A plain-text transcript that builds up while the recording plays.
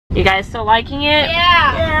You guys still liking it?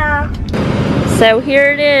 Yeah. So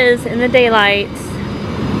here it is in the daylight.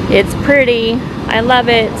 It's pretty. I love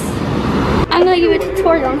it. I'm gonna give a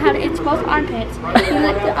tutorial on how to itch both armpits. You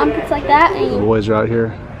lift the armpits like that and The boys are out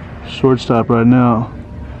here. Shortstop right now.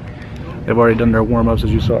 They've already done their warm-ups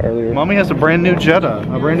as you saw earlier. Mommy has a brand new Jetta.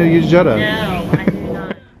 A brand new used Jetta. No, I do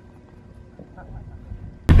not.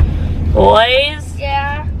 Boys?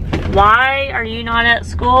 yeah. Why are you not at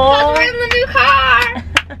school? Because we're in the new car.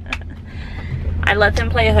 I let them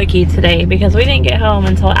play hooky today because we didn't get home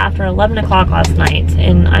until after 11 o'clock last night,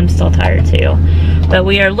 and I'm still tired too. But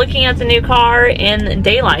we are looking at the new car in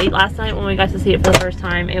daylight. Last night when we got to see it for the first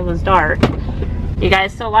time, it was dark. You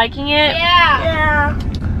guys still liking it? Yeah.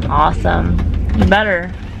 Awesome. You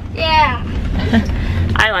better. Yeah.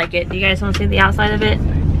 I like it. Do you guys want to see the outside of it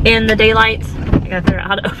in the daylight? I gotta figure out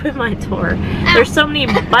how to open my door. There's so many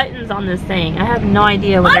buttons on this thing. I have no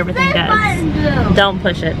idea what everything does. Don't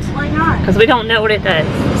push it. Why not? Because we don't know what it does.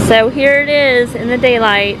 So here it is in the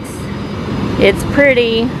daylight. It's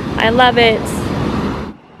pretty. I love it.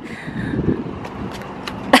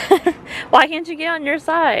 Why can't you get on your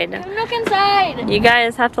side? Look inside. You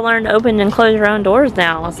guys have to learn to open and close your own doors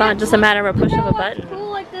now. It's not just a matter of a push of a button.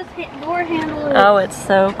 Cool, like this door handle is. Oh, it's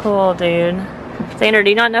so cool, dude. Xander, do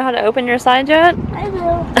you not know how to open your side yet? I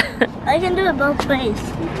will. I can do it both ways.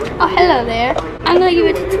 Oh, hello there. I'm gonna give you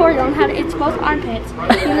a tutorial on how to itch both armpits.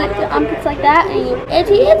 You lift the armpits like that and you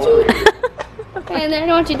itchy. And then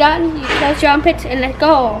once you're done, you close your armpits and let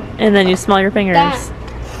go. And then you smell your fingers.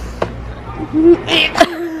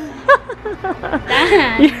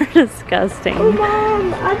 You're disgusting.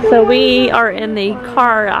 So we are in the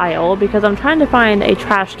car aisle because I'm trying to find a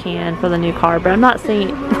trash can for the new car, but I'm not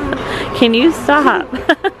seeing. Can you stop?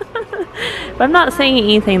 But I'm not seeing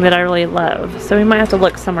anything that I really love, so we might have to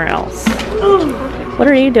look somewhere else. What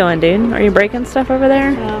are you doing, dude? Are you breaking stuff over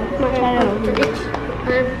there?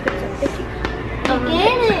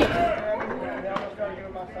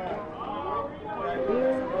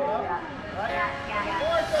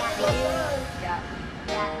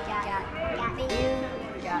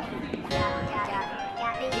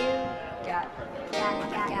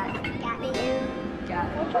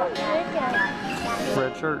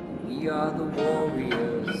 Red shirt. We are the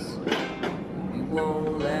warriors. We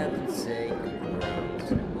won't let them take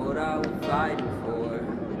ground. What are we fighting for?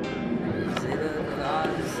 Is it a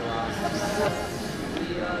cause lost?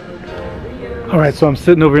 We are the warriors. Alright, so I'm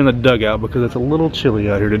sitting over in the dugout because it's a little chilly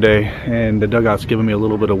out here today, and the dugout's giving me a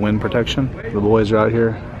little bit of wind protection. The boys are out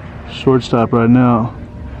here. Shortstop right now.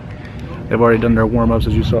 They've already done their warm-ups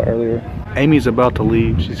as you saw earlier. Amy's about to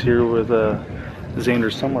leave. She's here with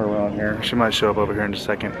Xander somewhere around here. She might show up over here in a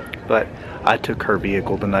second. But I took her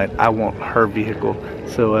vehicle tonight. I want her vehicle.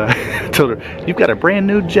 So I told her, you've got a brand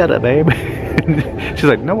new Jetta, babe. She's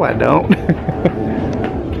like, no, I don't.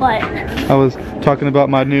 What? I was talking about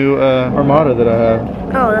my new Armada that I have.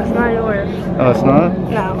 Oh, that's not yours. Oh, it's not?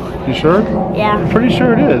 No. You sure? Yeah. I'm pretty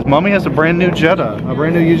sure it is. Mommy has a brand new Jetta. A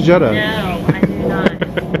brand new used Jetta. No, I do not.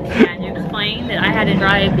 Can you explain that I had to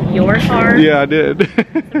drive your car? Yeah, I did. To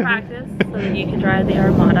practice so that you can drive the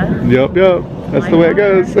Armada. Yep. That's the way it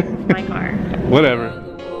goes. My car. Whatever.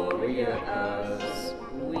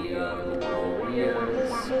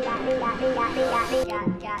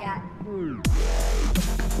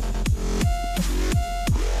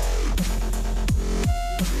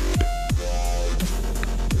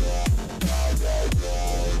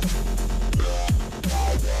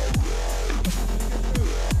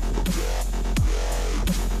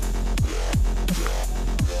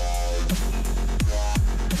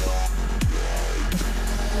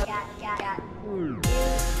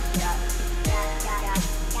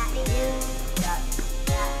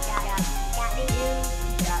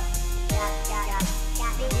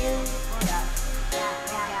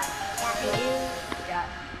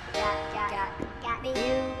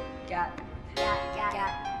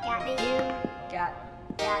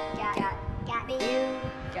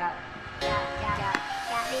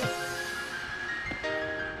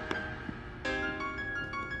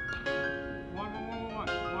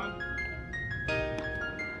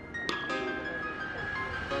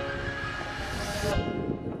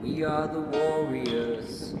 We are the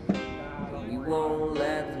warriors. We won't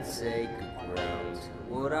let them take ground.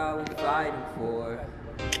 What are we fighting for?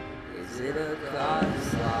 Is it a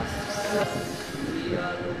cause lost? We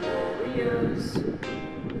are the warriors.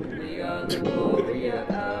 We are the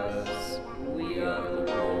warriors. We are the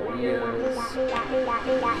warriors.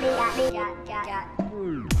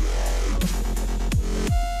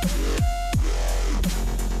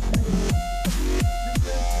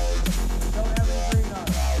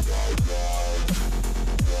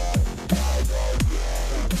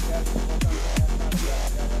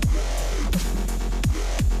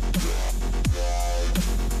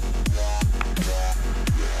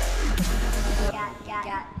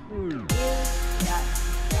 You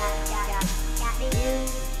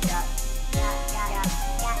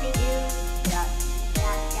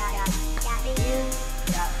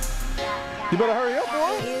better hurry up,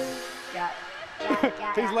 boy.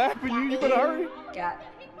 He's laughing you. You better hurry. Got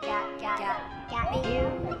me. You got me.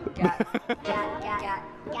 You got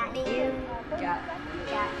me. You got